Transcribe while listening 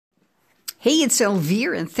Hey, it's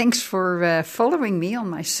Elvire, and thanks for following me on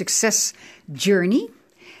my success journey.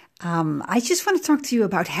 I just want to talk to you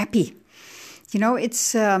about happy. You know,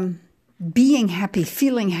 it's being happy,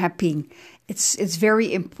 feeling happy. It's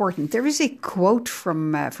very important. There is a quote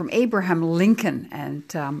from Abraham Lincoln, and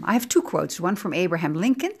I have two quotes. One from Abraham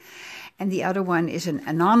Lincoln, and the other one is an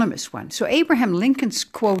anonymous one. So Abraham Lincoln's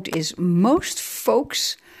quote is, "Most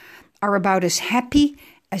folks are about as happy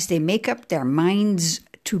as they make up their minds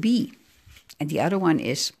to be." And the other one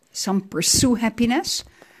is, "Some pursue happiness,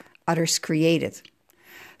 others create it."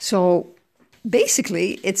 So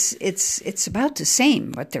basically, it's about the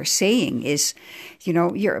same. What they're saying is, you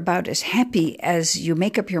know, you're about as happy as you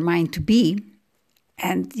make up your mind to be.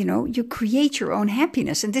 And, you know, you create your own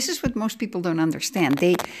happiness. And this is what most people don't understand.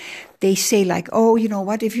 They say like, oh, you know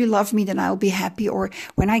what, if you love me, then I'll be happy. Or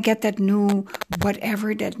when I get that new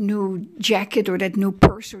whatever, that new jacket or that new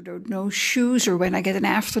purse or those new shoes, or when I get an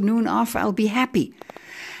afternoon off, I'll be happy.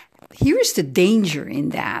 Here's the danger in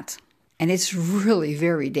that. And it's really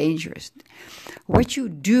very dangerous. What you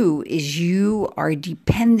do is you are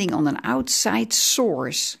depending on an outside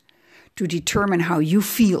source to determine how you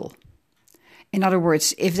feel. In other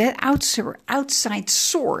words, if that outside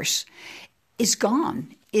source is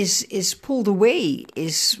gone, is pulled away,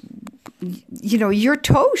 you're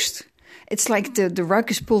toast. It's like the rug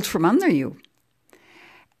is pulled from under you.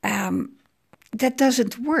 That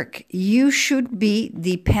doesn't work. You should be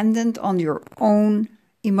dependent on your own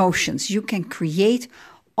emotions. You can create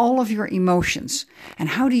all of your emotions. And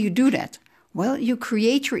how do you do that? Well, you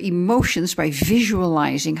create your emotions by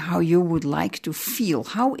visualizing how you would like to feel.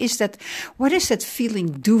 How is that? What does that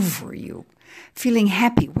feeling do for you? Feeling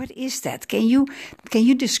happy. What is that? Can you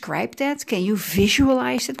describe that? Can you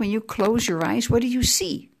visualize it? When you close your eyes, what do you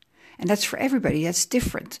see? And that's for everybody. That's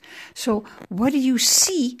different. So what do you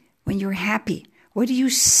see when you're happy? What do you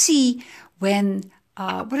see when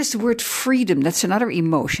what is the word freedom? That's another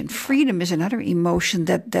emotion. Freedom is another emotion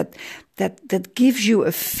that gives you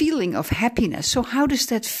a feeling of happiness. So how does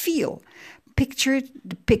that feel? Picture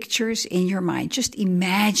the pictures in your mind. Just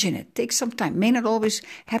imagine it. Take some time. May not always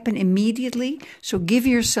happen immediately. So give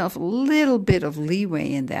yourself a little bit of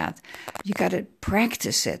leeway in that. You got to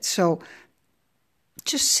practice it. So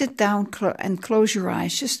just sit down and close your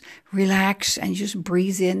eyes. Just relax and just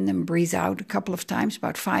breathe in and breathe out a couple of times,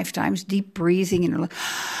 about 5 times. Deep breathing, and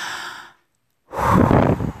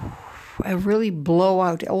really blow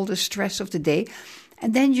out all the stress of the day.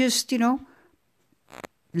 And then just,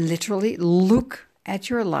 literally look at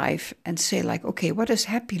your life and say like, okay, what does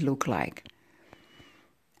happy look like?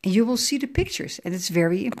 And you will see the pictures, and it's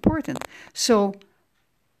very important. So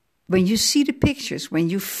when you see the pictures, when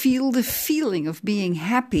you feel the feeling of being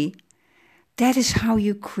happy, that is how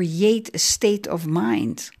you create a state of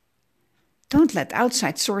mind. Don't let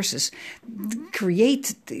outside sources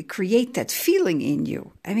create that feeling in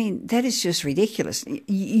you. I mean, that is just ridiculous.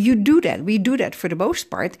 You do that. We do that for the most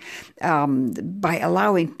part by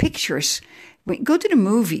allowing pictures. Go to the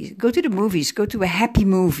movies. Go to a happy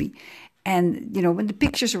movie. And, when the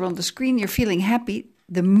pictures are on the screen, you're feeling happy.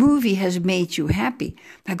 The movie has made you happy.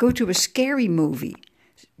 Now go to a scary movie.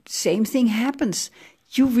 Same thing happens.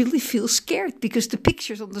 You really feel scared because the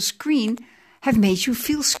pictures on the screen have made you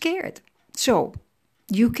feel scared. So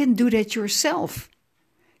you can do that yourself.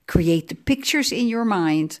 Create the pictures in your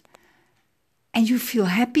mind and you feel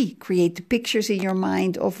happy. Create the pictures in your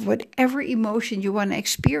mind of whatever emotion you want to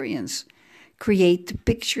experience. Create the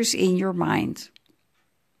pictures in your mind.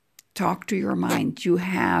 Talk to your mind. You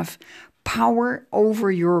have power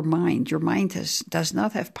over your mind. Your mind does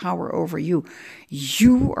not have power over you.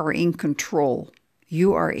 You are in control.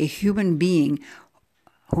 You are a human being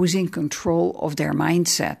who's in control of their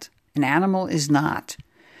mindset. An animal is not.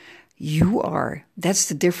 You are. That's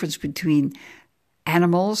the difference between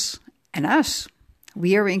animals and us.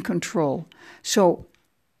 We are in control. So,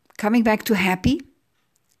 coming back to happy,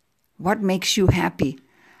 what makes you happy?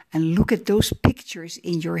 And look at those pictures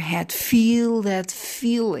in your head. Feel that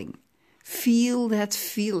feeling. Feel that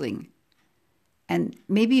feeling. And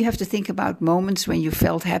maybe you have to think about moments when you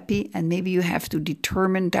felt happy, and maybe you have to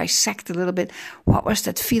dissect a little bit. What was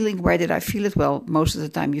that feeling? Where did I feel it? Well, most of the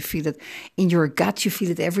time you feel it in your gut. You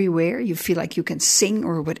feel it everywhere. You feel like you can sing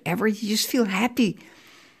or whatever. You just feel happy.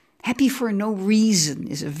 Happy for No Reason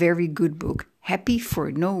is a very good book. Happy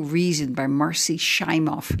for No Reason by Marcy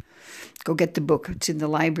Shimoff. Go get the book. It's in the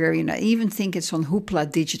library, and I even think it's on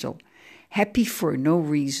Hoopla Digital. Happy for No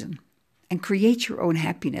Reason. And create your own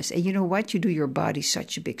happiness. And you know what? You do your body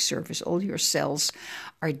such a big service. All your cells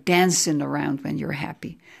are dancing around when you're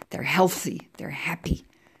happy. They're healthy. They're happy.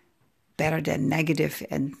 Better than negative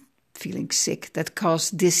and feeling sick, that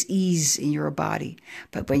cause dis-ease in your body.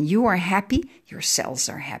 But when you are happy, your cells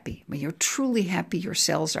are happy. When you're truly happy, your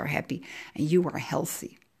cells are happy, and you are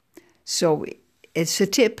healthy. So it's a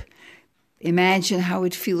tip. Imagine how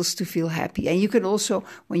it feels to feel happy. And you can also,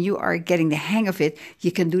 when you are getting the hang of it,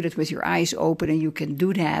 you can do that with your eyes open, and you can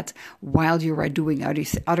do that while you are doing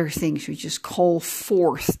other things. You just call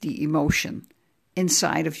forth the emotion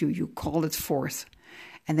inside of you. You call it forth.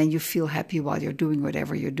 And then you feel happy while you're doing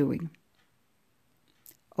whatever you're doing.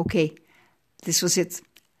 Okay, this was it.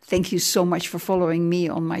 Thank you so much for following me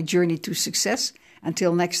on my journey to success.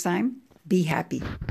 Until next time, be happy.